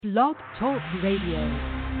Blog Talk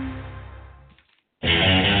Radio.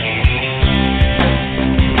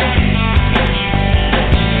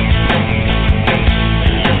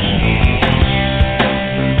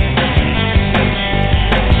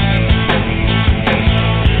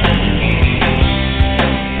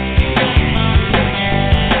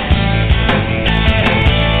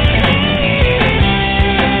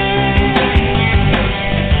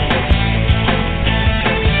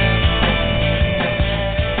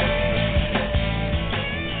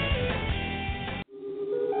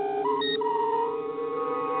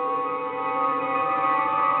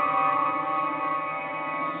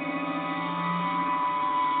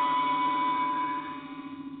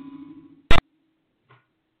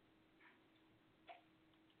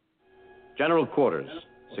 General Quarters.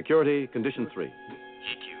 Security, Condition 3. GQ,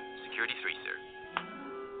 Security 3, sir.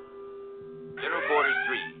 General Quarters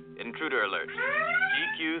 3, Intruder Alert.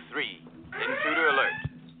 GQ 3, Intruder Alert.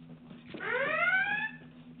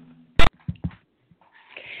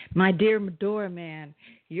 My dear Medora man,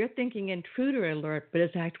 you're thinking intruder alert, but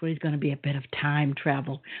it's actually going to be a bit of time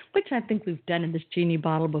travel, which I think we've done in this genie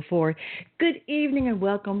bottle before. Good evening and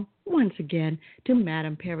welcome once again to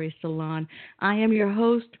Madam Perry's Salon. I am your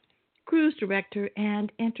host, cruise director,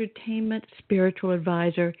 and entertainment spiritual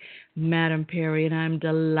advisor, Madam Perry, and I'm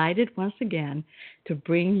delighted once again to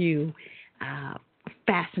bring you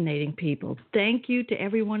fascinating people. Thank you to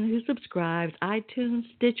everyone who subscribes, iTunes,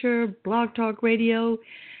 Stitcher, Blog Talk Radio,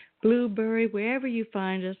 Blueberry, wherever you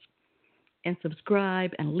find us, and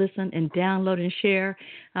subscribe and listen and download and share.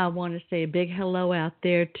 I want to say a big hello out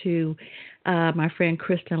there to my friend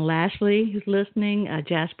Kristen Lashley, who's listening,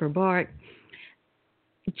 Jasper Bart,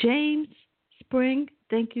 James Spring,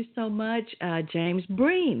 thank you so much. James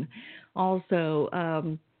Breen, also.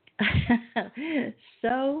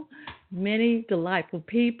 So many delightful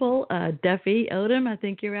people. Duffy Odom, I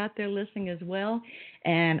think you're out there listening as well.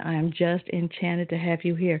 And I'm just enchanted to have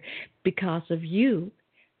you here. Because of you,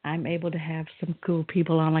 I'm able to have some cool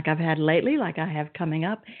people on like I've had lately, like I have coming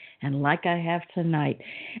up, and like I have tonight.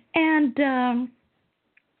 And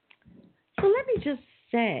so let me just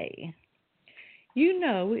say, you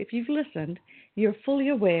know, if you've listened, you're fully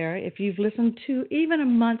aware, if you've listened to even a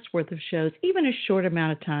month's worth of shows, even a short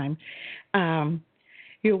amount of time,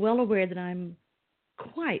 you're well aware that I'm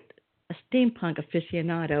quite a steampunk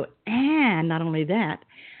aficionado. And not only that,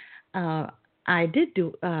 I did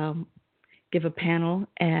give a panel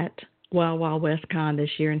at Wild Wild West Con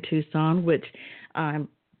this year in Tucson, which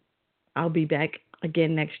I'll be back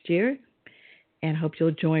again next year. And hope you'll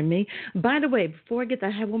join me. By the way, before I get that,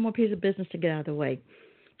 I have one more piece of business to get out of the way.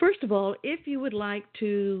 First of all, if you would like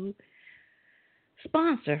to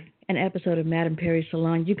sponsor an episode of Madam Perry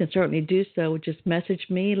Salon, you can certainly do so. Just message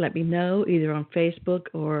me, let me know, either on Facebook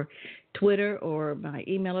or Twitter or my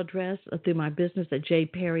email address or through my business at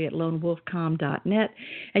jperry@lonewolfcom.net.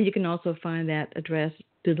 And you can also find that address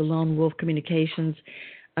through the Lone Wolf Communications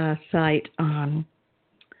site on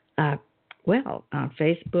on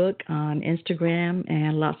Facebook, on Instagram,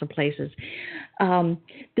 and lots of places.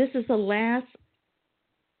 This is the last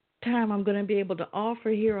time I'm going to be able to offer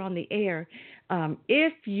here on the air.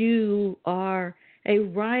 If you are a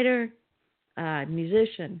writer,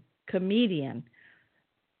 musician, comedian,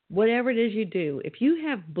 whatever it is you do, if you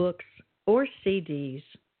have books or CDs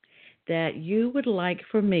that you would like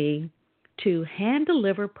for me to hand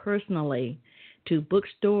deliver personally to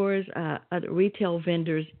bookstores, other retail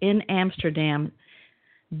vendors in Amsterdam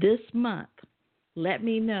this month, let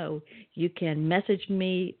me know. You can message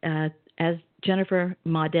me as Jennifer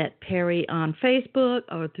Maudette Perry on Facebook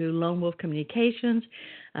or through Lone Wolf Communications.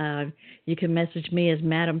 You can message me as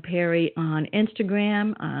Madam Perry on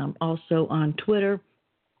Instagram, also on Twitter.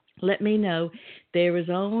 Let me know. There is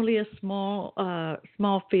only a small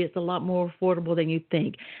fee. It's a lot more affordable than you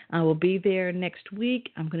think. I will be there next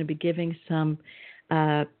week. I'm going to be giving some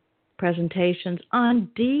presentations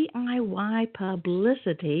on DIY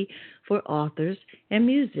publicity for authors and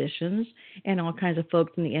musicians and all kinds of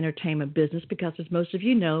folks in the entertainment business, because as most of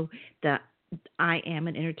you know, that I am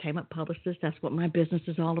an entertainment publicist. That's what my business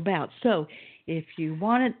is all about. So if you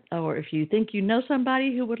want it, or if you think you know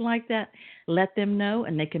somebody who would like that, let them know,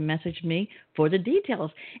 and they can message me for the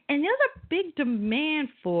details. And there's a big demand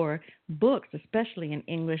for books, especially in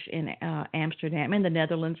English in Amsterdam, in the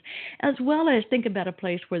Netherlands, as well as think about a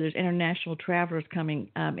place where there's international travelers coming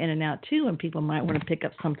in and out too, and people might want to pick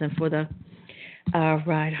up something for the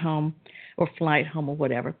ride home or flight home or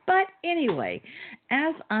whatever. But anyway,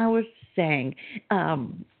 as I was saying, I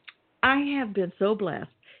have been so blessed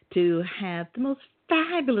to have the most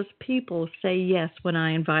fabulous people say yes when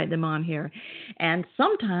I invite them on here. And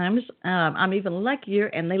sometimes I'm even luckier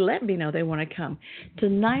and they let me know they want to come.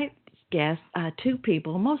 Tonight's guests, two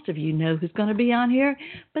people, most of you know who's going to be on here,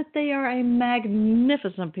 but they are a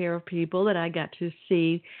magnificent pair of people that I got to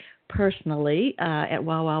see personally at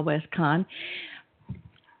Wild Wild West Con.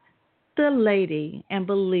 The lady, and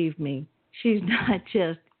believe me, she's not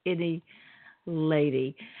just any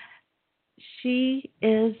lady.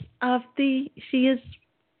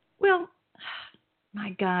 Well, my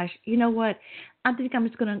gosh, you know what? I think I'm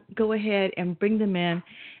just going to go ahead and bring them in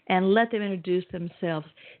and let them introduce themselves.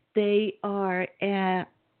 They are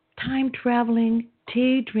time-traveling,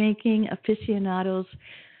 tea-drinking aficionados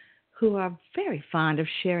who are very fond of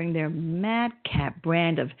sharing their madcap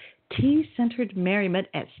brand of tea-centered merriment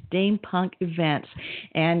at steampunk events.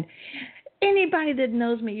 And anybody that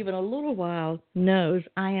knows me even a little while knows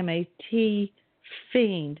I am a tea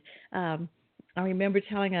fiend. I remember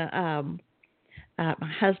telling my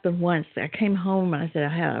husband once, I came home and I said, I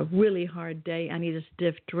had a really hard day. I need a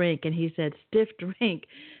stiff drink. And he said, stiff drink?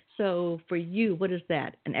 So for you, what is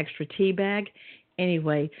that, an extra tea bag?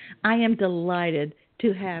 Anyway, I am delighted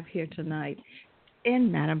to have here tonight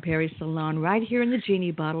in Madame Perry's salon, right here in the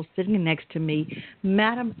genie bottle, sitting next to me,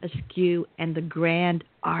 Madame Askew and the Grand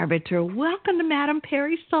Arbiter. Welcome to Madame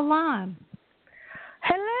Perry's salon.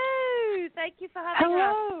 Hello. Thank you for having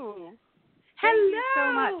us. Hello. Thank you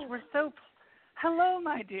so much. Hello,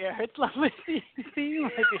 my dear. It's lovely to see you, my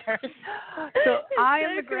dear. So I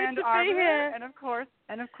am the Grand Arbiter, and of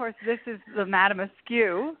course, this is the Madame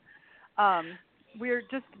Askew. We're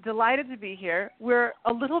just delighted to be here. We're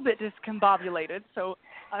a little bit discombobulated, so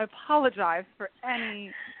I apologize for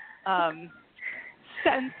any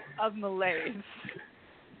sense of malaise.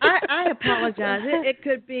 I apologize. It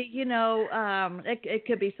could be, it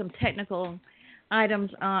could be some technical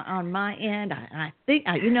items on my end. I think,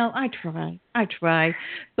 I try.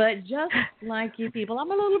 But just like you people,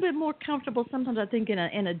 I'm a little bit more comfortable sometimes, I think, in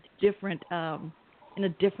a different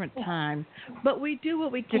time. But we do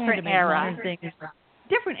what we can to make modern things.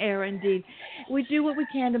 Different era, indeed. We do what we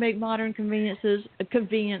can to make modern conveniences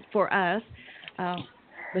convenient for us.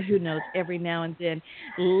 But who knows, every now and then.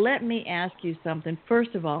 Let me ask you something.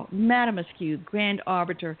 First of all, Madame Askew, Grand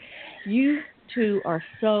Arbiter, you two are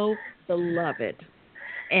so beloved.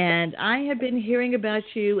 And I have been hearing about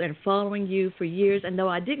you and following you for years. And though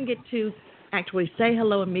I didn't get to actually say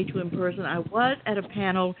hello and meet you in person, I was at a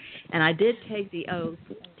panel, and I did take the oath,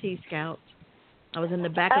 Tea Scouts. I was in the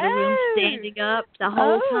back of the room standing up the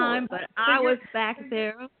whole time, but I was back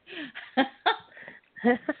there.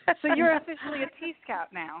 So you're officially a Tea Scout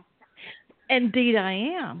now. Indeed, I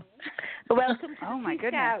am. Welcome to my Tea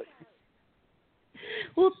goodness. Scout.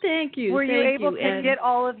 Well, thank you. Were you able to get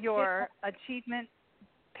all of your achievement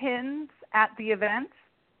pins at the event?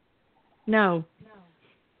 No.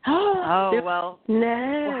 Oh, well,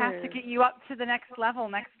 no. We'll have to get you up to the next level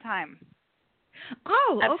next time.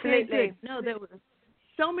 Oh, absolutely. Okay, good. No, there were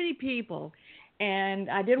so many people, and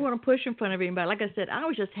I didn't want to push in front of anybody. Like I said, I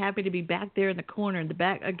was just happy to be back there in the corner, in the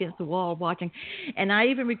back against the wall watching. And I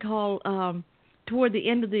even recall toward the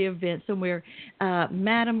end of the event somewhere,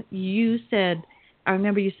 Madam, you said, I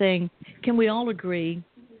remember you saying, can we all agree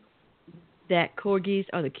that corgis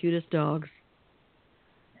are the cutest dogs?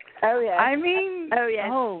 Oh, yeah. I mean,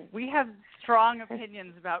 yes. We have strong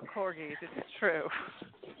opinions about corgis. It's true.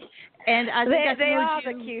 And I think they are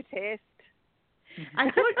the cutest.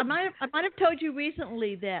 I might have told you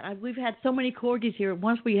recently that we've had so many corgis here.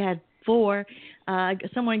 Once we had 4.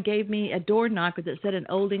 Someone gave me a door knocker that said in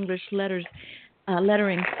Old English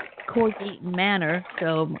lettering, Corgi Manor.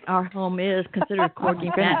 So our home is considered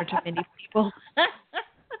Corgi Manor to many people.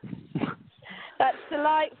 That's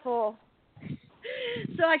delightful.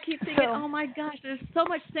 So I keep thinking, oh my gosh, there's so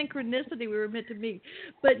much synchronicity we were meant to meet.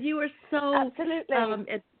 But you are so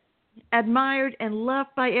admired and loved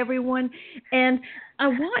by everyone. And I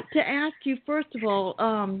want to ask you, first of all,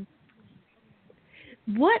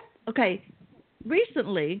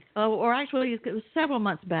 recently, or actually it was several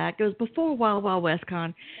months back, it was before Wild Wild West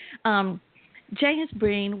Con, James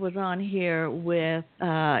Breen was on here with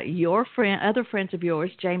your friend, other friends of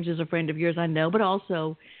yours. James is a friend of yours, I know, but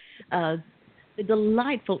also the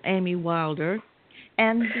delightful Amy Wilder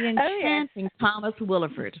and the enchanting Thomas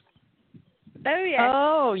Williford. Oh, yes.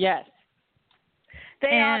 Oh, yes.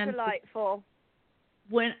 They are delightful.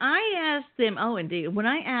 When I asked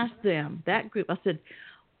them, that group, I said,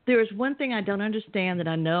 there is one thing I don't understand that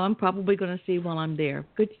I know I'm probably going to see while I'm there.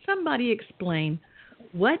 Could somebody explain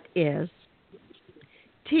what is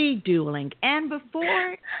tea dueling? And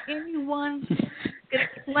before anyone could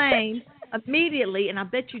explain, immediately, and I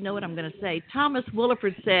bet you know what I'm going to say, Thomas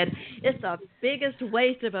Williford said, it's the biggest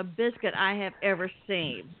waste of a biscuit I have ever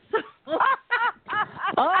seen.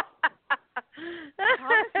 Thomas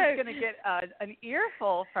is going to get an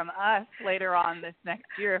earful from us later on this next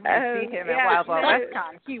year if we see him at Wild Wild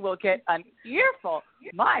WestCon. He will get an earful.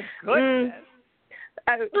 My goodness.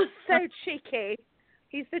 Oh, so cheeky.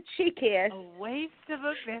 He's the cheekiest. A waste of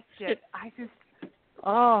a biscuit.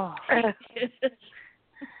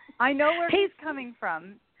 I know where he's coming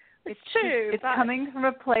from. It's true. It's coming from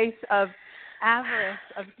a place of avarice,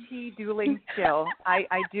 of tea dueling skill. I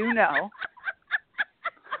do know.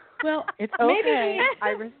 Well, it's okay. I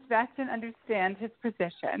respect and understand his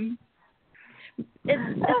position.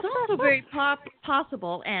 It's also very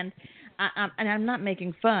possible, and I'm not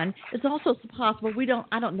making fun. It's also possible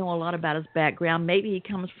I don't know a lot about his background. Maybe he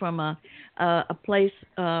comes from a place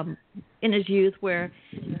in his youth where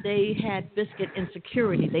they had biscuit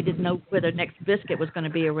insecurity. They didn't know where their next biscuit was going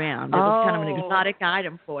to be around. It was kind of an exotic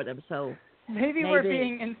item for them. So maybe we're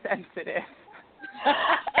being insensitive.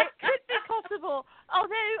 It could be possible.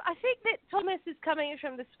 Although I think that Thomas is coming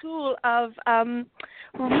from the school of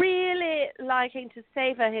really liking to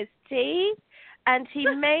savor his tea, and he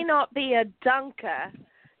may not be a dunker.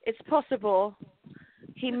 It's possible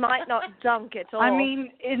he might not dunk at all. I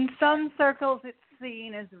mean, in some circles it's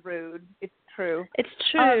seen as rude. It's true. It's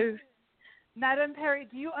true. Madam Perry,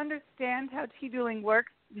 do you understand how tea dueling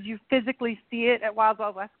works? Did you physically see it at Wild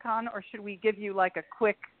Wild WestCon, or should we give you like a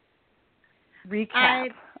quick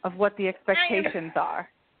recap of what the expectations are?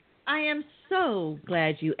 I am so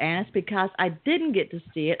glad you asked, because I didn't get to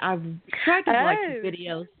see it. I've tried to watch the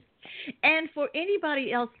videos. And for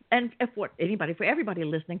anybody else, and for everybody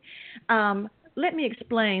listening, let me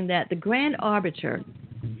explain that the Grand Arbiter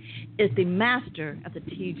is the master of the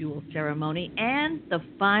tea duel ceremony and the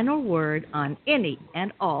final word on any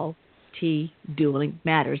and all tea dueling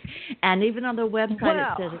matters. And even on their website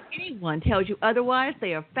it says if anyone tells you otherwise,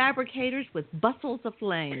 they are fabricators with bustles of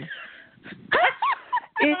flame.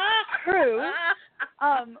 It's true.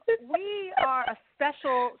 We are a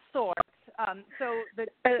special sort. So the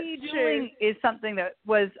tea dueling is something that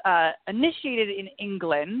was initiated in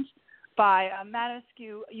England by Madam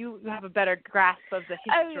Askew. You have a better grasp of the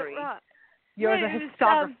history. You're the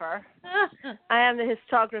historiographer. I am the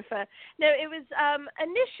historiographer. No, it was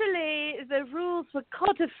initially the rules were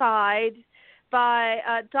codified by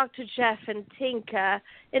Dr. Jeff and Tinker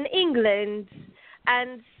in England.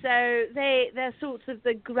 And so they're sort of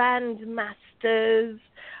the grand masters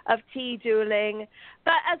of tea dueling.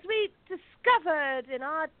 But as we discovered in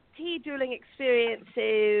our tea dueling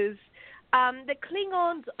experiences, the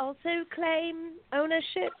Klingons also claim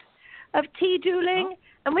ownership of tea dueling,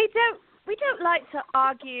 and we don't like to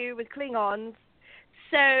argue with Klingons.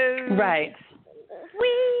 So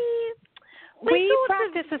we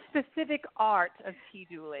practice a specific art of tea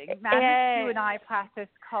dueling. Madam and I practice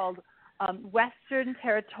called Western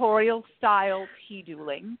Territorial Style Tea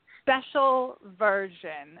Dueling, special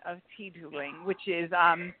version of tea dueling, which is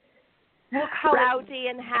we'll call rowdy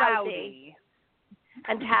and howdy.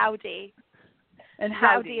 And howdy. And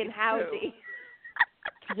howdy. And howdy.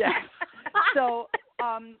 Yes. So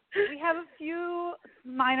we have a few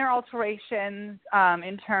minor alterations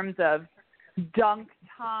in terms of dunk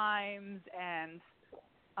times, and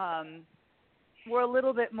we're a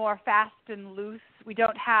little bit more fast and loose. We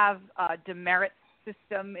don't have a demerit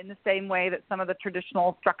system in the same way that some of the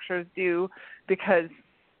traditional structures do, because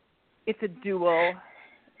it's a duel.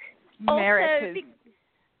 Merit is...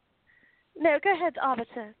 No, go ahead,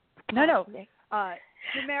 Arbiter. No.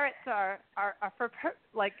 Demerits are for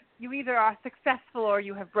like you either are successful or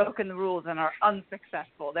you have broken the rules and are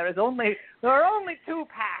unsuccessful. There are only two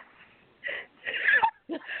paths: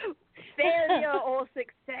 failure or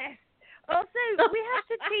success. Also, we have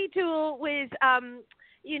to tea duel with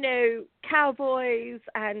cowboys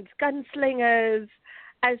and gunslingers,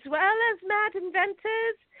 as well as mad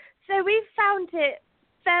inventors. So we found it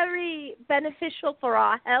very beneficial for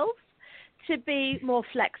our health to be more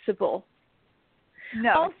flexible.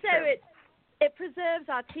 No. Also, it preserves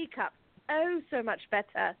our teacups so much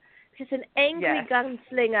better, because an angry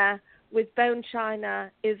gunslinger with bone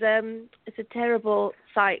china is it's a terrible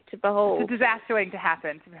sight to behold. It's a disaster waiting to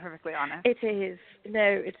happen, to be perfectly honest. It is.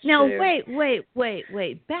 No, it's now, true.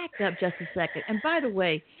 wait. Back up just a second. And by the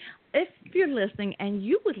way, if you're listening and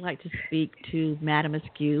you would like to speak to Madam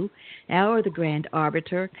Askew or the Grand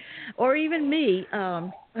Arbiter, or even me,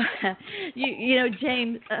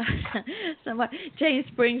 James, James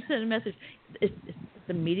Springs sent a message. It's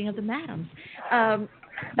the meeting of the madams.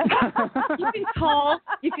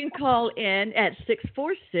 You can call in at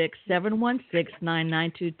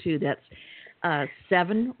 646-716-9922. That's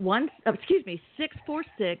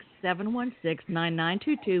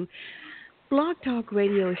 646-716-9922. Blog Talk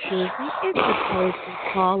Radio assures me it's a toll-free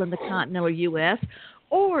call in the continental U.S.,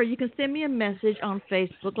 or you can send me a message on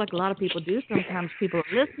Facebook like a lot of people do. Sometimes people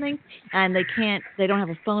are listening and they don't have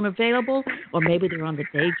a phone available, or maybe they're on the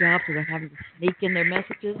day job, so they're having to sneak in their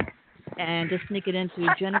messages. And just sneak it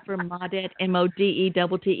into Jennifer Modette,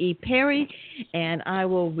 Modette Perry, and I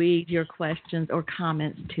will read your questions or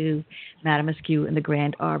comments to Madame Askew and the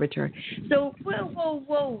Grand Arbiter. So,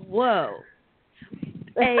 whoa.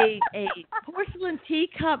 A porcelain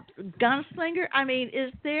teacup gunslinger? I mean,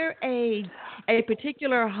 is there a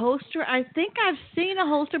particular holster? I think I've seen a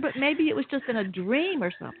holster, but maybe it was just in a dream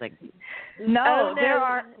or something. No, there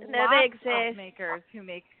are lots of makers who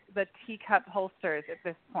make the teacup holsters at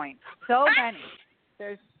this point. So many.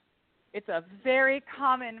 It's a very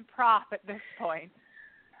common prop at this point.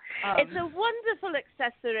 It's a wonderful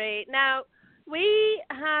accessory. Now, we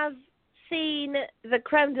have seen the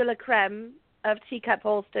creme de la creme of teacup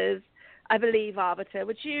holsters, I believe, Arbiter.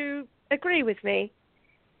 Would you agree with me?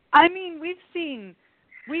 I mean, we've seen.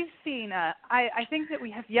 I think that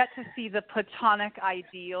we have yet to see the platonic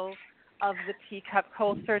ideal of the teacup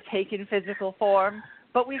holster take in physical form,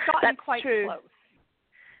 but we've gotten quite close.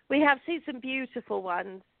 We have seen some beautiful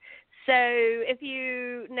ones. So if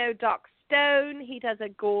you know Doc Stone, he does a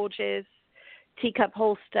gorgeous teacup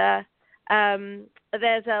holster.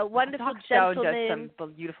 There's a wonderful gentleman. Doc Stone does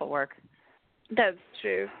some beautiful work. That's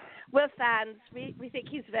true. We're fans. We think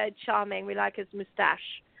he's very charming. We like his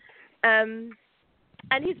moustache. And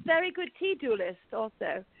he's a very good tea duelist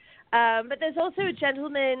also. But there's also a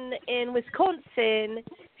gentleman in Wisconsin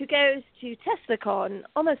who goes to TeslaCon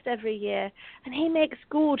almost every year, and he makes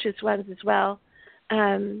gorgeous ones as well.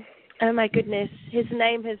 Oh, my goodness. His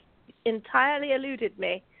name has entirely eluded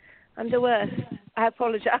me. I'm the worst. I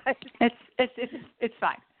apologize. It's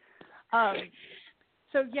fine.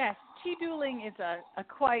 So, yes, tea dueling is a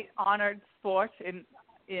quite honored sport in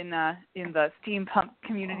the steampunk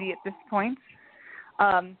community at this point.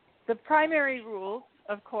 The primary rules,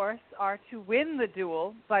 of course, are to win the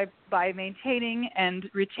duel by maintaining and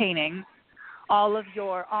retaining all of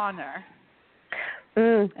your honor.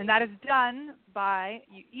 And that is done by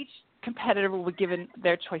each competitor will be given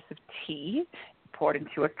their choice of tea, poured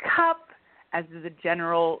into a cup as the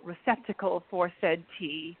general receptacle for said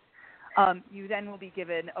tea. You then will be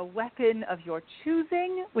given a weapon of your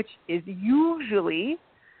choosing, which is usually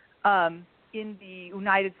in the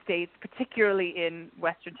United States, particularly in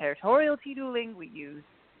Western territorial tea dueling, we use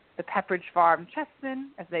the Pepperidge Farm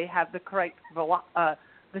chessmen as they have the correct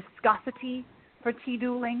viscosity for tea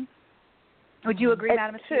dueling. Would you agree,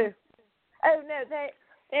 Madam Askew? Oh, no, they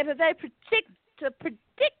have a very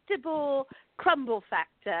predictable crumble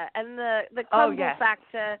factor, and the crumble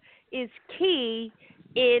factor is key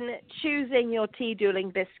in choosing your tea dueling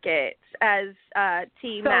biscuits as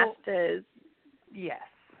tea masters. Yes.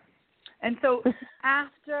 And so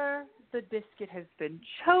after the biscuit has been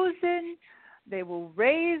chosen, they will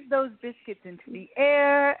raise those biscuits into the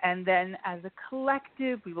air, and then as a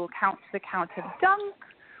collective, we will count to the count of dunk,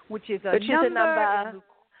 which is a number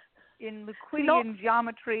in Euclidean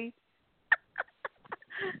geometry.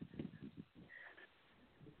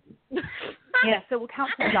 Yeah, so we'll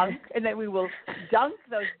count to dunk, and then we will dunk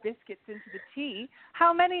those biscuits into the tea.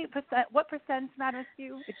 What percent, Madam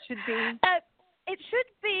Askew? It should be? It should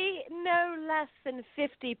be no less than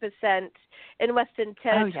 50% in Western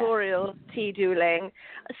territorial tea dueling.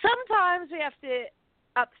 Sometimes we have to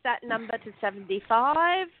up that number to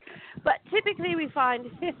 75, but typically we find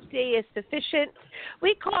 50 is sufficient.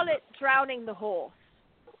 We call it drowning the horse.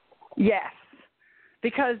 Yes,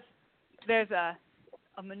 because there's a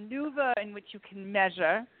maneuver in which you can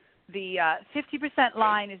measure. The 50%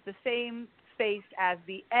 line is the same space as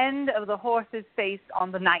the end of the horse's face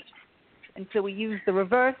on the knight. And so we use the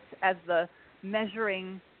reverse as the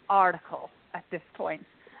measuring article at this point.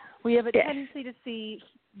 We have a tendency to see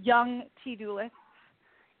young tea duelists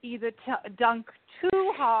either dunk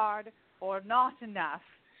too hard or not enough.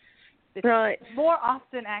 It's more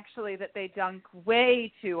often, actually, that they dunk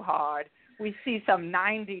way too hard. We see some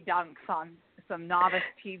 90 dunks on some novice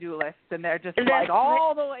tea duelists, and they're just like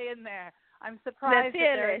all the way in there. I'm surprised that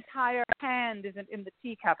their entire hand isn't in the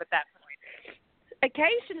teacup at that point.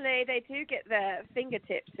 Occasionally, they do get their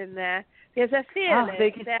fingertips in there because they're fearless.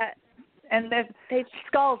 And they're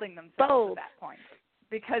scalding themselves at that point,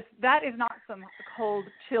 because that is not some cold,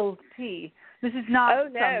 chilled tea. This is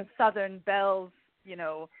not some Southern Belles,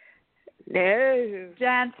 No.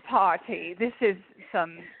 Dance party. These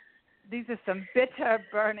are some bitter,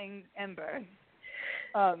 burning embers.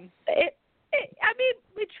 I mean,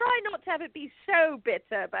 we try not to have it be so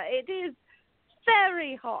bitter, but it is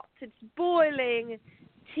very hot. It's boiling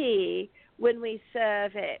tea when we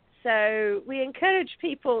serve it. So we encourage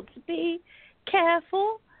people to be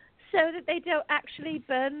careful so that they don't actually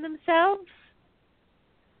burn themselves.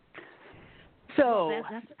 So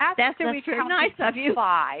after we very count nice to of you.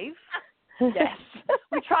 5, yes,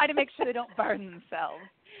 we try to make sure they don't burn themselves.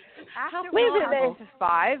 After we count to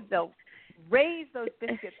 5, they'll raise those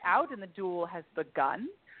biscuits out, and the duel has begun.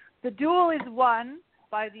 The duel is won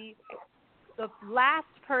by the last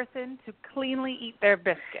person to cleanly eat their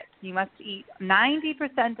biscuit. You must eat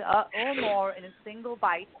 90% or more in a single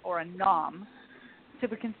bite or a nom to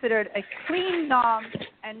be considered a clean nom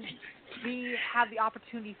and have the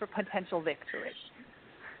opportunity for potential victory.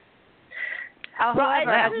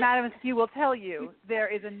 However, as Madame Askew will tell you,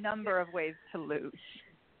 there is a number of ways to lose.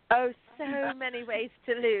 Oh, so many ways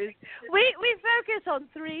to lose. We focus on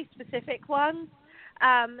 3 specific ones.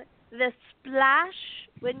 The splash,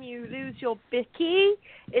 when you lose your bicky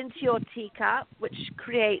into your teacup, which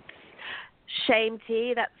creates shame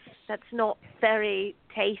tea. That's not very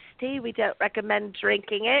tasty. We don't recommend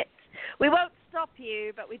drinking it. We won't stop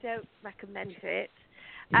you, but we don't recommend it.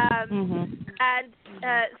 And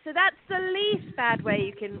so that's the least bad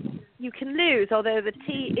way you can lose, although the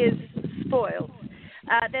tea is spoiled.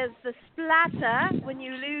 There's the splatter, when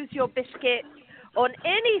you lose your biscuit on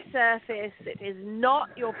any surface that is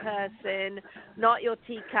not your person, not your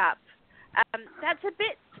teacup. That's a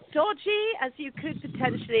bit dodgy, as you could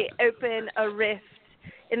potentially open a rift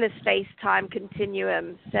in the space-time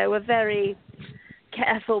continuum. So we're very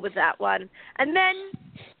careful with that one. And then,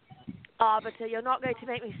 Arbiter, you're not going to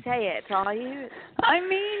make me say it, are you? I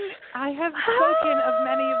mean, I have spoken of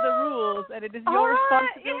many of the rules, and it is your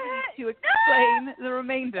responsibility to explain the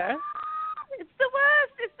remainder. It's the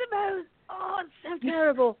worst. It's the most. Oh, it's so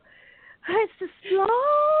terrible. It's the splodge.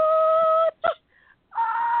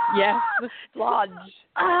 Yes, the splodge.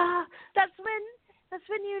 That's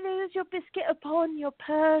when you lose your biscuit upon your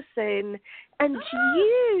person, and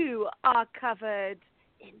you are covered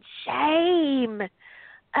in shame.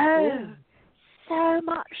 Oh, so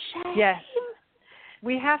much shame. Yes.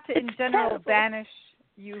 We have to, in general, banish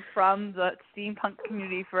you from the steampunk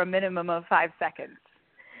community for a minimum of 5 seconds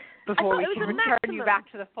before we can return you back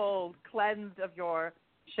to the fold, cleansed of your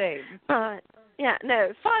shame. Yeah,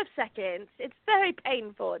 no, 5 seconds. It's very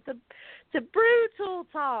painful. It's a brutal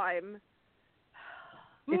time.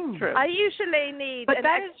 It's true. I usually need an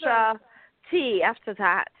extra tea after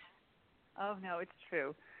that. Oh, no, it's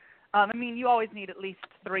true. I mean, you always need at least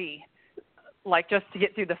 3, like, just to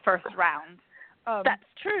get through the first round. That's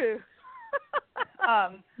true.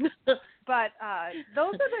 But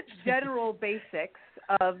those are the general basics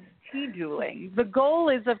of tea dueling. The goal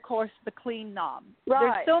is, of course, the clean nom.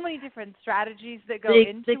 Right. There's so many different strategies that go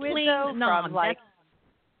into the it, clean though. nom. From like,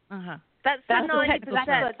 that's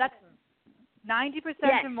 90%. That's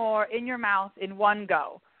 90% or more in your mouth in one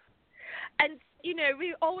go. And, you know,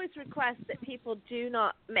 we always request that people do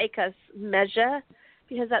not make us measure,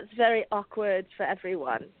 because that's very awkward for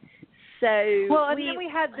everyone. So and then we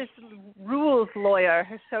had this rules lawyer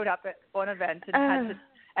who showed up at one event and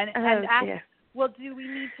asked, well, do we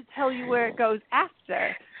need to tell you where it goes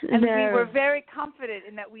after? And we were very confident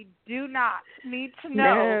in that we do not need to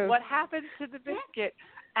know what happens to the biscuit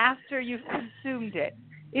after you've consumed it.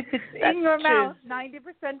 If it's in your mouth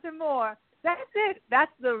 90% or more, that's it.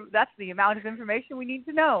 That's the amount of information we need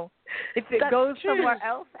to know. If it goes somewhere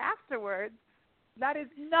else afterwards, that is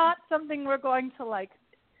not something we're going to, like,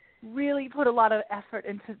 really put a lot of effort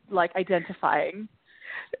into, like, identifying.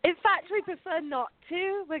 In fact, we prefer not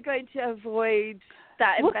to. We're going to avoid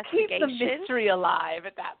that investigation. We'll keep the mystery alive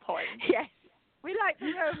at that point. Yes. We like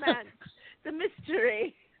the romance, the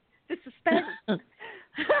mystery, the suspense.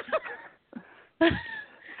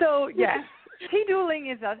 So, yes, tea dueling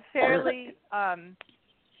is a fairly,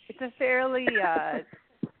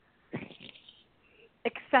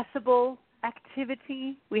 accessible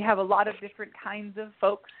activity. We have a lot of different kinds of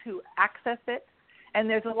folks who access it, and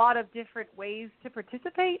there's a lot of different ways to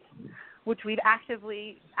participate, which we've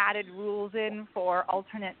actively added rules in for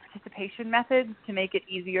alternate participation methods to make it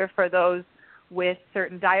easier for those with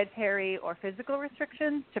certain dietary or physical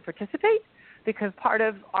restrictions to participate, because part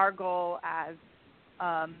of our goal as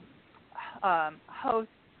hosts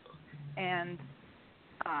and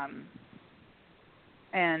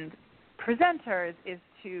presenters is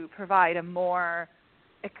to provide a more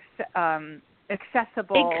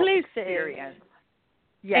accessible inclusive experience.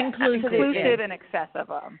 Yes, inclusive and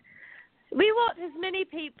accessible. we want as many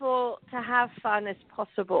people to have fun as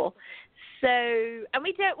possible. So, and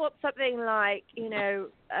we don't want something like,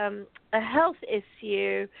 a health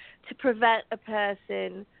issue to prevent a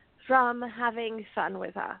person from having fun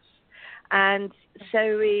with us. And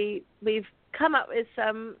so we've come up with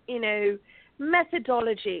some,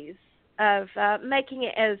 methodologies of making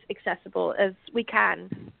it as accessible as we can.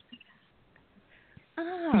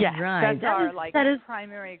 Yes, right. that's our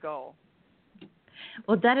primary goal.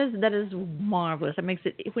 Well, that is marvelous. It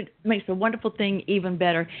makes a wonderful thing even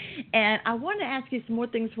better. And I want to ask you some more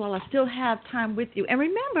things while I still have time with you. And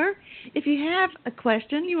remember, if you have a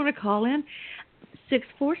question, you want to call in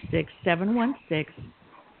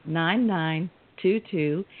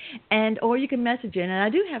 646-716-9922, or you can message in. And I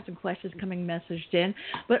do have some questions coming messaged in.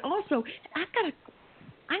 But also, I gotta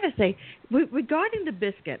say, regarding the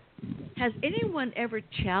biscuit, has anyone ever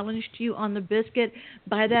challenged you on the biscuit?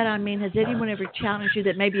 By that I mean, has anyone ever challenged you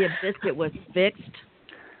that maybe a biscuit was fixed?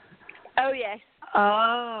 Oh, yes.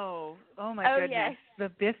 Oh my goodness. Yes. The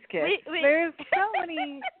biscuit. There's so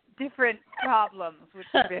many different problems with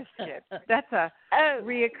the biscuit. That's a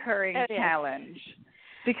reoccurring challenge.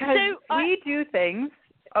 Because we do things.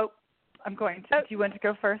 Oh, I'm going to. Do you want to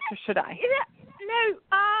go first or should I? No,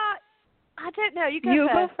 I don't know. You go first. You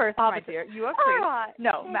go first, my dear. You are first. Right.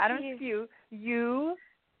 No, Madam Askew,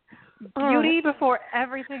 beauty before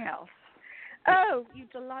everything else. Oh, you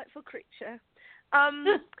delightful creature.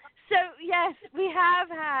 So, yes, we have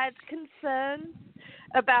had concerns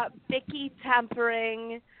about Bicky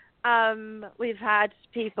tampering. We've had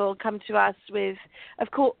people come to us with,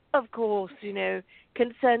 of course,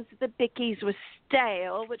 concerns that the Bickies were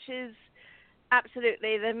stale, which is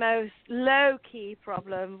absolutely the most low-key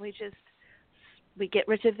problem. We get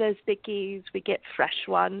rid of those Bickies, we get fresh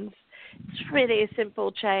ones. It's really a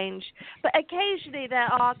simple change. But occasionally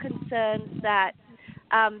there are concerns that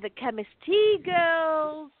the chemist tea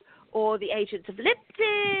girls or the agents of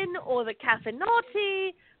Lipton or the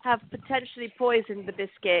caffeinati have potentially poisoned the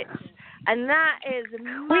biscuits. And that is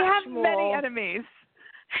We have many enemies.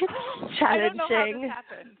 Challenging. I don't know how this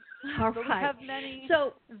happened. All but right. We have many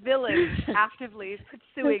villains actively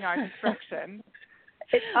pursuing our destruction.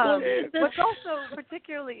 What's also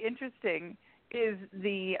particularly interesting is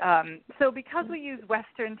so because we use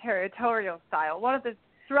Western territorial style, one of the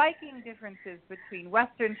striking differences between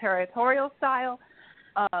Western territorial style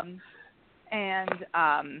and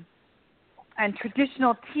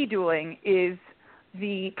traditional tea dueling is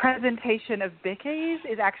the presentation of bickies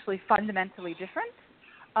is actually fundamentally different.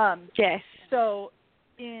 Yes. So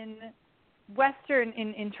in Western,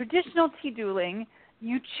 in traditional tea dueling,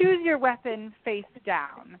 you choose your weapon face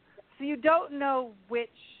down. So you don't know which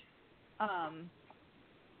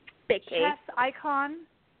chess icon,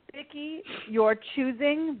 Bicky, you're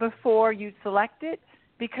choosing before you select it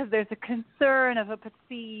because there's a concern of a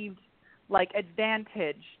perceived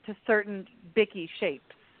advantage to certain Bicky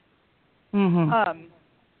shapes. Mm-hmm.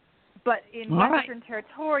 But in Western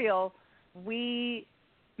territorial, we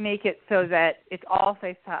make it so that it's all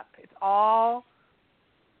face up. It's all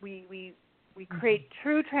we create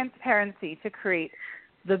true transparency to create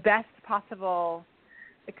the best possible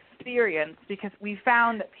experience because we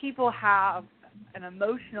found that people have an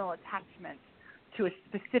emotional attachment to a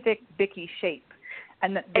specific Bicky shape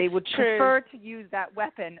and that they would prefer to use that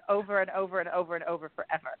weapon over and over and over and over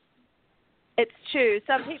forever. It's true.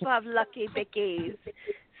 Some people have lucky Bickies,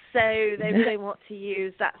 so they want to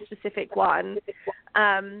use that specific one.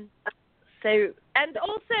 And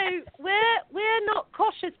also, we're not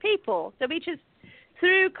cautious people, so we just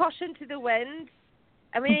threw caution to the wind,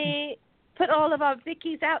 and we put all of our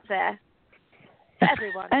Bickies out there for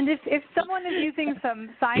everyone. And if someone is using some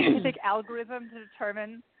scientific algorithm to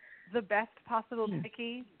determine the best possible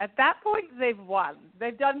Bicky, at that point they've won.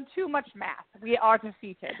 They've done too much math. We are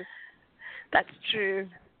defeated. That's true.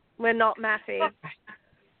 We're not mathy.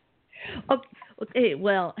 Okay,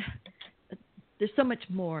 well, there's so much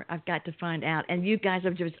more I've got to find out, and you guys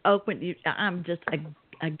have just opened. I'm just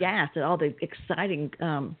aghast at all the exciting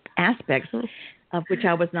aspects of which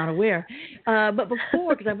I was not aware. But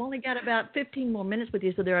before, because I've only got about 15 more minutes with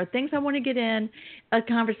you, so there are things I want to get in,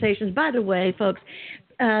 conversations. By the way, folks,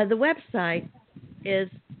 the website is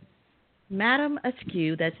Madam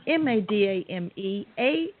Askew, that's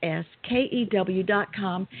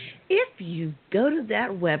MADAMEASKEW.com. If you go to that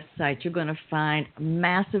website, you're going to find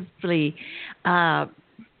massively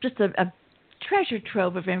just a treasure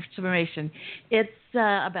trove of information. It's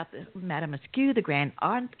about the Madam Askew, the Grand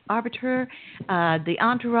Arbiter, the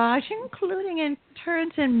Entourage, including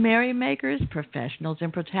interns and merrymakers, professionals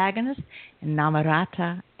and protagonists, and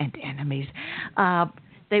namarata and enemies.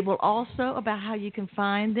 They will also about how you can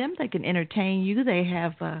find them. They can entertain you. They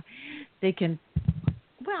have, they can,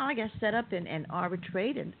 well, I guess set up and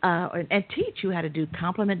arbitrate and teach you how to do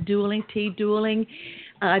compliment dueling, tea dueling.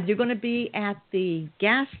 You're going to be at the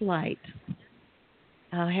Gaslight.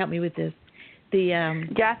 Help me with this. The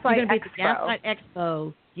Gaslight you're going to be Expo. At the Gaslight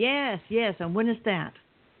Expo. Yes. And when is that?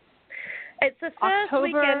 It's the first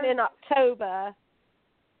weekend in October.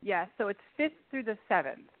 Yeah, so it's 5th through the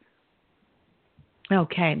 7th.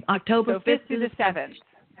 Okay, October 5th through the 7th.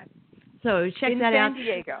 So check that out. In San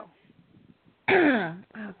Diego.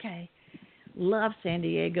 Okay. Love San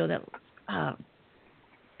Diego. That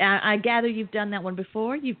I gather you've done that one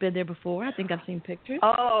before. You've been there before. I think I've seen pictures.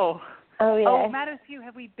 Oh yeah. Oh, Madam Askew,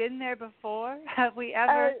 have we been there before? Have we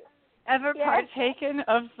ever partaken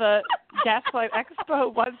of the Gaslight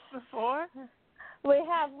Expo once before? We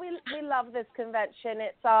have. We love this convention.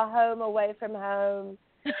 It's our home away from home.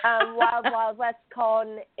 Wild West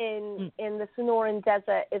Con in the Sonoran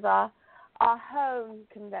Desert is our home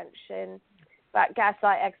convention, but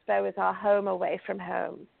Gaslight Expo is our home away from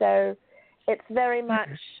home. So it's very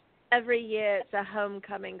much every year it's a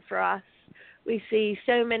homecoming for us. We see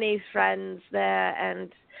so many friends there,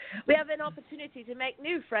 and we have an opportunity to make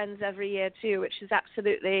new friends every year too, which is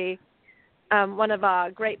absolutely one of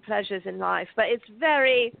our great pleasures in life. But it's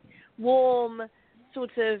very warm,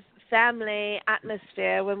 sort of family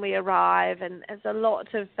atmosphere when we arrive, and there's a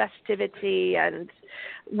lot of festivity and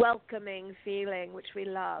welcoming feeling, which we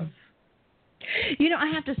love. You know, I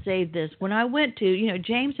have to say this. When I went to,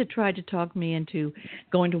 James had tried to talk me into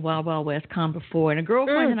going to Wild Wild West Con before, and a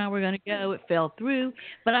girlfriend and I were going to go. It fell through,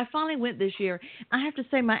 but I finally went this year. I have to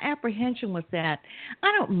say my apprehension was that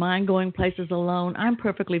I don't mind going places alone. I'm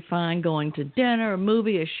perfectly fine going to dinner, a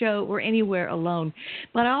movie, a show, or anywhere alone.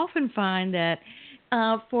 But I often find that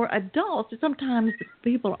for adults, sometimes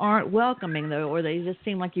people aren't welcoming, though, or they just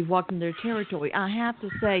seem like you've walked in their territory. I have to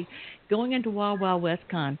say, going into Wild Wild West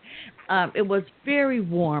Con, it was very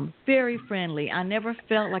warm, very friendly. I never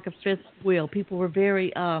felt like a fifth wheel. People were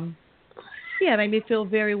very, made me feel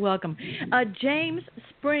very welcome. James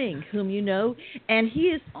Spring, whom you know, and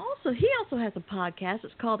he also has a podcast.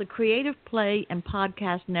 It's called the Creative Play and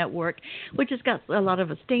Podcast Network, which has got a lot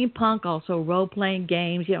of steampunk, also role-playing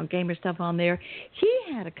games, gamer stuff on there. He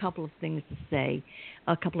had a couple of things to say,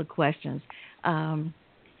 a couple of questions.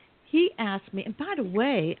 He asked me, and by the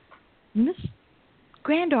way, Miss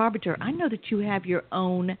Grand Arbiter, I know that you have your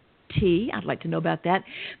own tea. I'd like to know about that.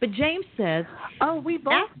 But James says, we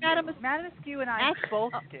both do. Madam Askew and I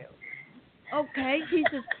both do. Okay.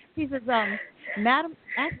 He says, ask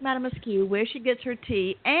Madam Askew where she gets her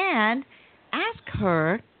tea, and ask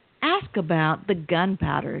about the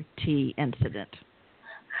gunpowder tea incident.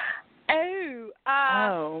 So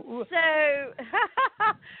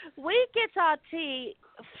we get our tea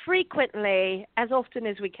frequently, as often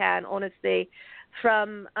as we can, honestly,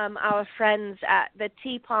 from our friends at the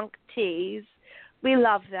Teapunk Teas. We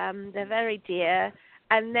love them. They're very dear.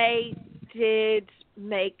 And they did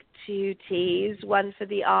make 2 teas, one for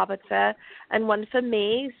the Arbiter and one for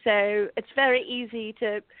me. So it's very easy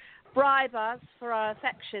to bribe us for our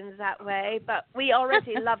affections that way. But we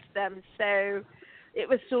already loved them. So it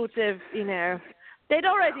was sort of, they'd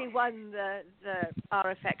already won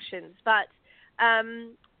our affections. But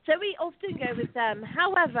so we often go with them.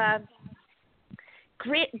 However,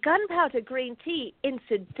 gunpowder green tea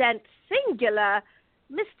incident singular,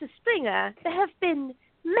 Mr. Springer, there have been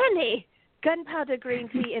many gunpowder green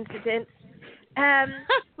tea incidents.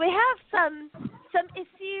 We have some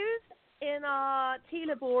issues in our tea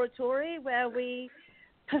laboratory where we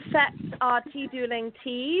perfect our tea dueling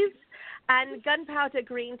teas, and gunpowder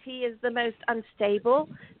green tea is the most unstable,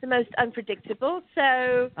 the most unpredictable.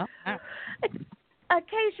 So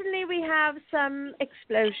occasionally we have some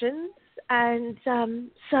explosions, and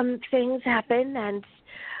some things happen, and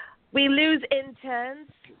we lose interns.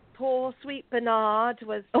 Poor sweet Bernard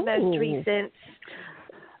was the most recent.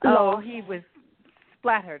 He was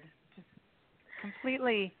splattered, just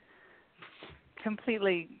completely.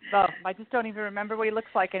 I just don't even remember what he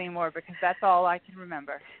looks like anymore, because that's all I can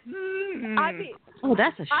remember.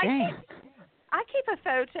 That's a shame. I keep a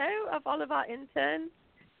photo of all of our interns.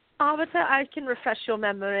 Arbiter, I can refresh your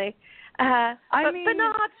memory.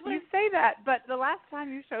 Bernard, you say that, but the last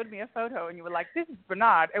time you showed me a photo and you were like, "This is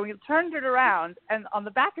Bernard," and we turned it around, and on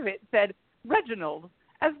the back of it said Reginald,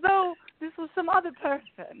 as though this was some other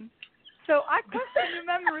person. So I question your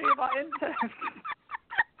memory of our interns.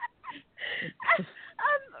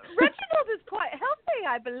 Reginald is quite healthy,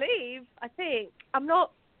 I believe. I think. I'm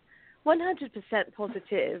not 100%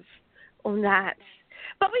 positive on that.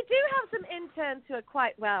 But we do have some interns who are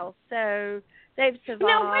quite well, so They've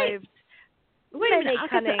survived. Wait a minute.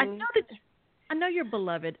 Cunning. I know you're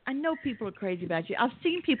beloved. I know people are crazy about you. I've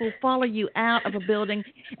seen people follow you out of a building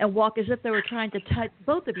and walk as if they were trying to touch,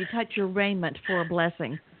 both of you, touch your raiment for a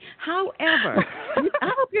blessing. However, I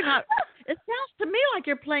hope you're not. It sounds to me like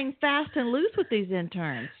you're playing fast and loose with these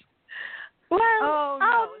interns. Well,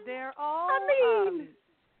 no, they're all.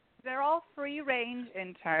 They're all free-range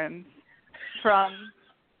interns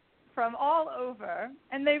from all over,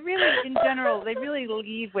 and they really, in general, they really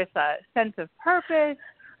leave with a sense of purpose,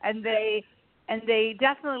 and they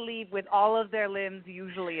definitely leave with all of their limbs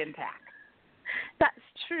usually intact. That's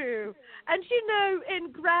true. And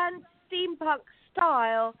in grand steampunk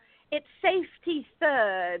style, it's safety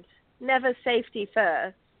third, never safety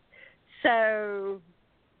first. So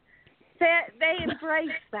they embrace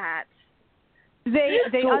that. They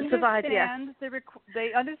understand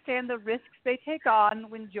they understand the risks they take on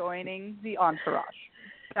when joining the Entourage.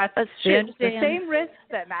 That's true. The same risks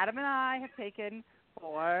that Madam and I have taken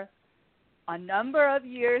for a number of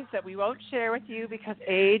years that we won't share with you because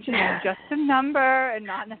age is just a number and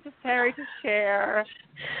not necessary to share.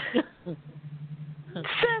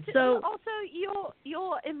 So also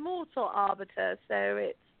you're immortal arbiter, so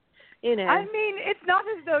it's I mean, it's not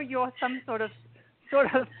as though you're some sort of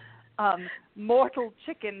mortal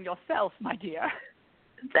chicken yourself, my dear.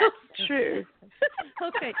 That's true.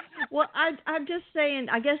 Okay. Well, I'm just saying,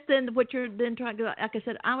 I guess then what you're then trying to do, like I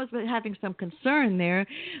said, I was having some concern there,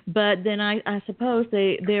 but then I suppose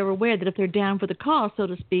they're aware that if they're down for the cause, so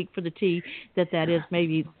to speak, for the tea, that is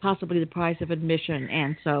maybe possibly the price of admission.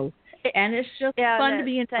 And it's just fun to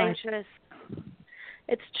be invited. Dangerous.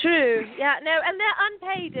 It's true. Yeah, no, and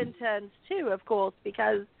they're unpaid interns too, of course,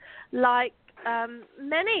 because like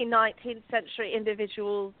many 19th century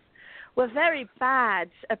individuals were very bad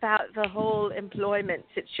about the whole employment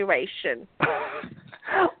situation.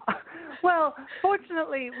 Well,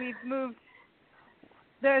 fortunately, we've moved.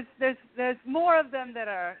 There's more of them that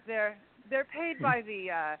are they're paid by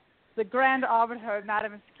the Grand Arbiter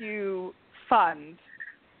Madame Askew Fund,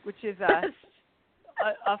 which is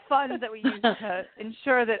a fund that we use to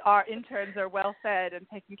ensure that our interns are well fed and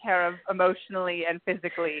taken care of emotionally and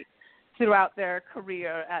physically throughout their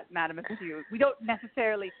career at Madame Askew. We don't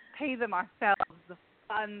necessarily pay them ourselves. The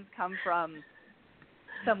funds come from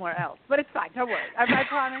somewhere else. But it's fine. Don't worry. I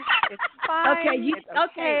promise. It's fine.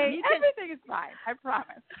 Okay. Everything is fine. I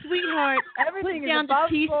promise. Sweetheart, everything put is down above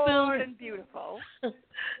the teaspoon board and beautiful.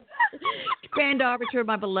 Grand Arbiter,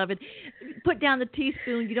 my beloved. Put down the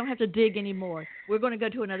teaspoon. You don't have to dig anymore. We're going to go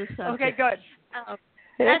to another subject. Okay, good.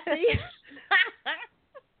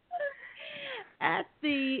 At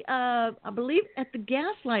the I believe at the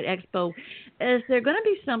Gaslight Expo, is there going to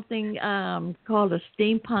be something called a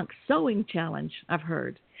Steampunk Sewing Challenge? I've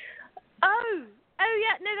heard. Oh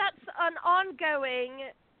yeah, no, that's an ongoing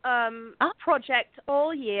project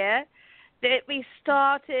all year that we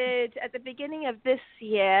started at the beginning of this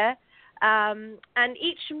year, and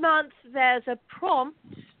each month there's a prompt,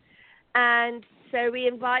 and so we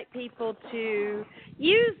invite people to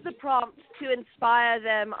use the prompt to inspire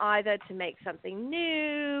them either to make something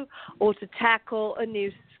new or to tackle a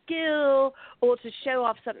new skill or to show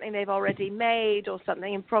off something they've already made or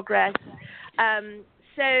something in progress.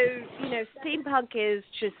 So, steampunk is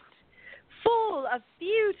just full of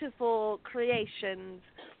beautiful creations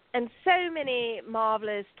and so many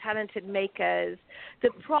marvelous, talented makers. The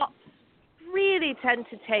props really tend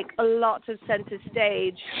to take a lot of center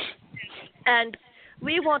stage. And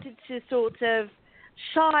we wanted to sort of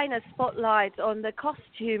shine a spotlight on the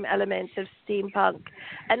costume element of steampunk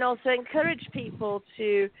and also encourage people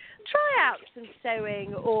to try out some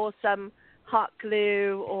sewing or some hot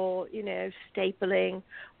glue or, stapling,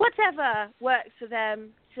 whatever works for them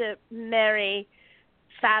to marry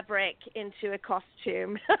fabric into a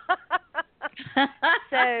costume.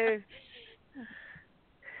 So,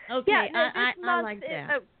 okay, yeah, I like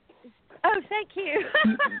that. Oh, thank you.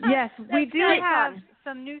 Yes, we do have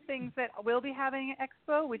some new things that we'll be having at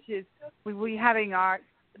Expo, which is we'll be having our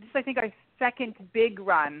second big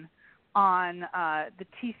run on the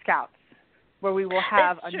Tea Scouts, where we will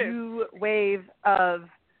have a new wave of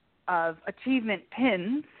achievement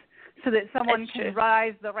pins so that someone can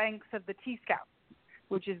rise the ranks of the Tea Scouts,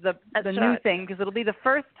 which is the new thing, because it'll be the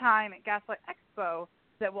first time at Gaslight Expo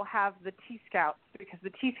that we'll have the Tea Scouts, because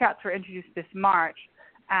the Tea Scouts were introduced this March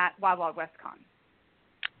at Wild Wild West Con.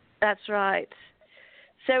 That's right.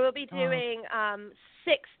 So we'll be doing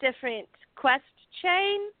 6 different quest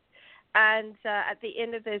chains, and at the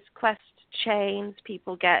end of those quest chains,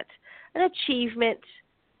 people get an achievement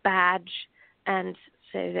badge, and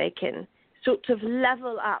so they can sort of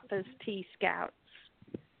level up as Tea Scouts.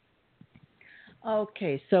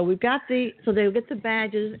 Okay, so we've got so they'll get the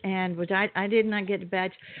badges, and which I did not get the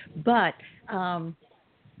badge, but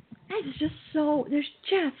there's just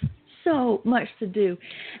so much to do,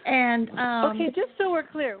 and okay, just so we're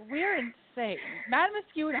clear, we're insane. Madam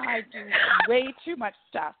Askew and I do way too much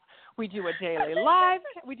stuff. We do a daily live,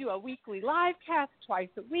 we do a weekly live cast twice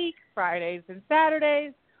a week, Fridays and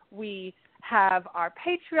Saturdays. We have our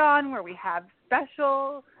Patreon where we have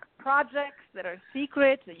special projects that are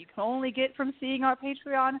secret that you can only get from seeing our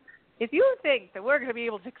Patreon. If you think that we're going to be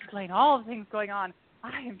able to explain all the things going on,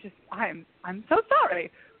 I'm so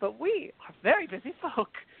sorry, but we are very busy folk.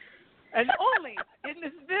 And only in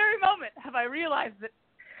this very moment have I realized that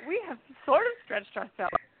we have sort of stretched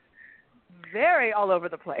ourselves very all over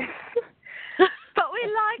the place. But we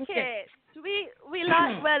like it. We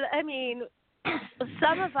like, well, I mean,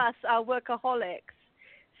 some of us are workaholics,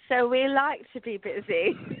 so we like to be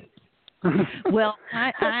busy. Well,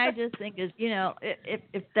 I just think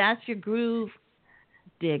if that's your groove,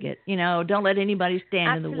 dig it. Don't let anybody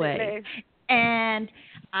stand in the way. And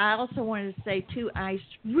I also wanted to say, too, I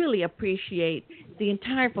really appreciate the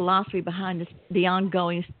entire philosophy behind the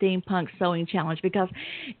ongoing Steampunk Sewing Challenge, because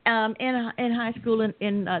in high school,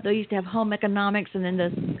 they used to have home economics, and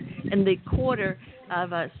in the quarter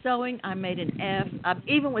of sewing, I made an F.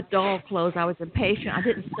 Even with doll clothes, I was impatient. I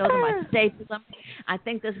didn't sew them. I stapled them. I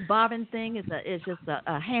think this bobbin thing is just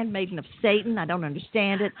a handmaiden of Satan. I don't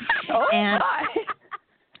understand it.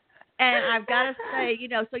 And I've got to say,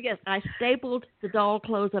 so yes, I stapled the doll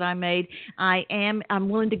clothes that I made. I'm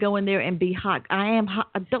willing to go in there and be hot. I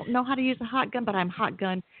don't know how to use a hot gun, but I'm hot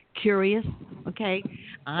gun curious. Okay,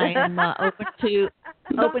 I am open to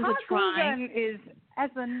trying. Gun is as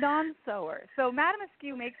a non-sewer. So Madam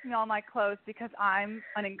Askew makes me all my clothes because I'm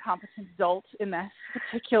an incompetent dolt in that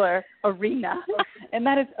particular arena, and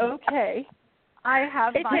that is okay. I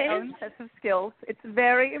have my own sets of skills. It's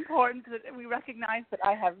very important that we recognize that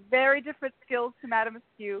I have very different skills to Madam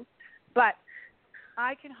Askew, but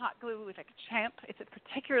I can hot glue like a champ. It's a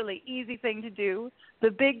particularly easy thing to do. The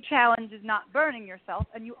big challenge is not burning yourself,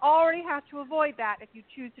 and you already have to avoid that if you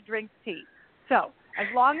choose to drink tea. So as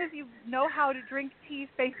long as you know how to drink tea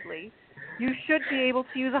safely, you should be able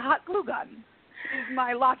to use a hot glue gun, is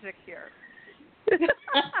my logic here.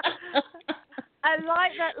 I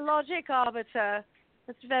like that logic, Arbiter.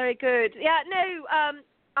 That's very good. Yeah, no,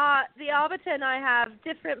 the Arbiter and I have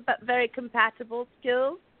different but very compatible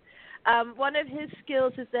skills. One of his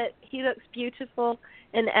skills is that he looks beautiful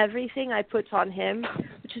in everything I put on him,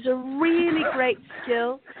 which is a really great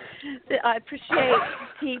skill that I appreciate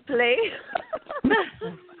deeply.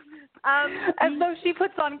 As though she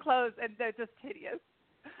puts on clothes and they're just hideous.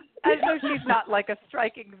 As though she's not like a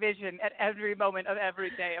striking vision at every moment of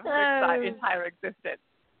every day of her entire existence.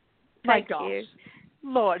 Thank My gosh. you.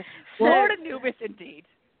 Lord Anubis indeed.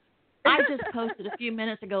 I just posted a few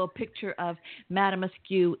minutes ago a picture of Madame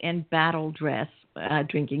Askew in battle dress,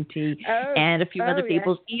 drinking tea, and a few other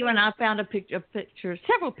people's. Yeah. Even I found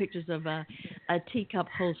several pictures of teacup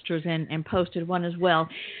holsters, and posted one as well.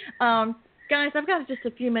 Guys, I've got just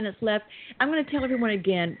a few minutes left. I'm going to tell everyone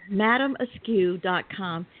again,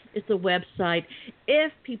 MadameAskew.com is the website.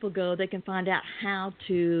 If people go, they can find out how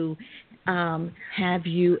to have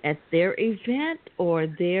you at their event or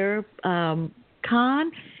their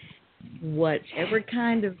con, whatever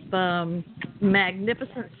kind of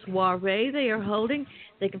magnificent soiree they are holding.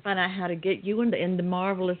 They can find out how to get you in the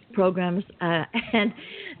marvelous programs and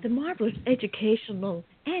the marvelous educational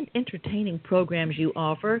and entertaining programs you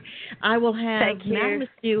offer. I will have Madam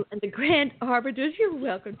Askew and the Grand Arbiters. You're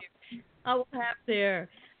welcome. I will have their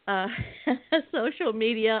social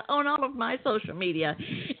media on all of my social media.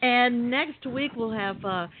 And next week we'll have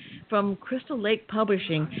from Crystal Lake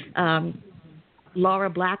Publishing, Laura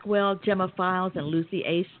Blackwell, Gemma Files, and Lucy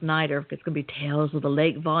A. Snyder. It's going to be Tales of the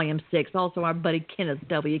Lake, Volume 6. Also, our buddy Kenneth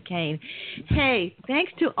W. Kane. Hey,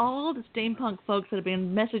 thanks to all the steampunk folks that have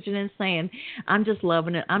been messaging and saying, I'm just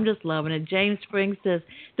loving it. I'm just loving it. James Springs says,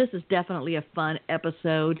 this is definitely a fun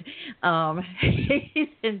episode. He's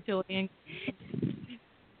enjoying.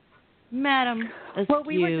 Madam Askew. Well,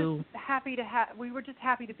 we were just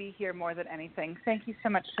happy to be here more than anything. Thank you so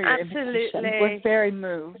much for your invitation. We're very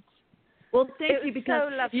moved. Well, thank you, because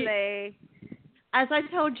so lovely. As I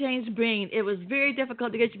told James Breen, it was very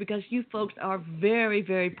difficult to get you because you folks are very,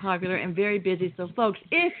 very popular and very busy. So, folks,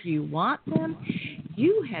 if you want them,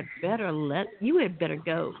 you had better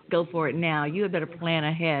go for it now. You had better plan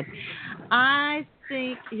ahead. I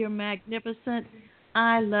think you're magnificent.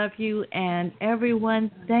 I love you, and everyone,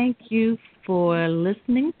 thank you for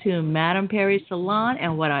listening to Madame Perry's Salon,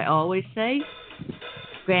 and what I always say,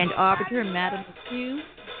 Grand Arbiter, Madame Askew.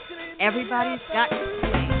 Everybody's got to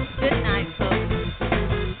swing. Good night, folks.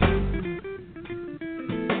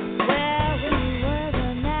 Well, when you were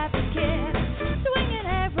a nappy kid, swinging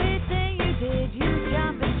everything you did, you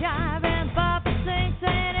jump and jive and bop and sing,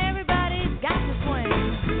 saying everybody's got to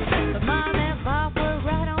swing. But Mom and Pop were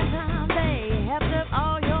right on time. They helped up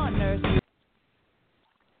all your nerves.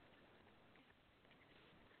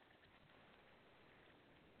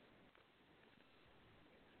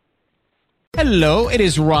 Hello, it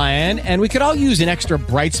is Ryan, and we could all use an extra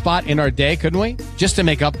bright spot in our day, couldn't we? Just to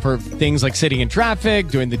make up for things like sitting in traffic,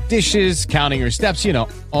 doing the dishes, counting your steps, you know,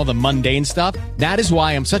 all the mundane stuff. That is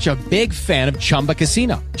why I'm such a big fan of Chumba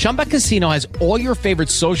Casino. Chumba Casino has all your favorite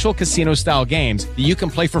social casino-style games that you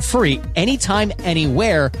can play for free anytime,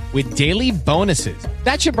 anywhere with daily bonuses.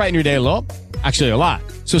 That should brighten your day a little. Actually, a lot.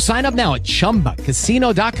 So sign up now at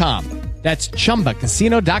ChumbaCasino.com. That's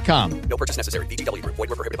ChumbaCasino.com. No purchase necessary. VGW Group. Void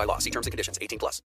where prohibited by law. See terms and conditions. 18+.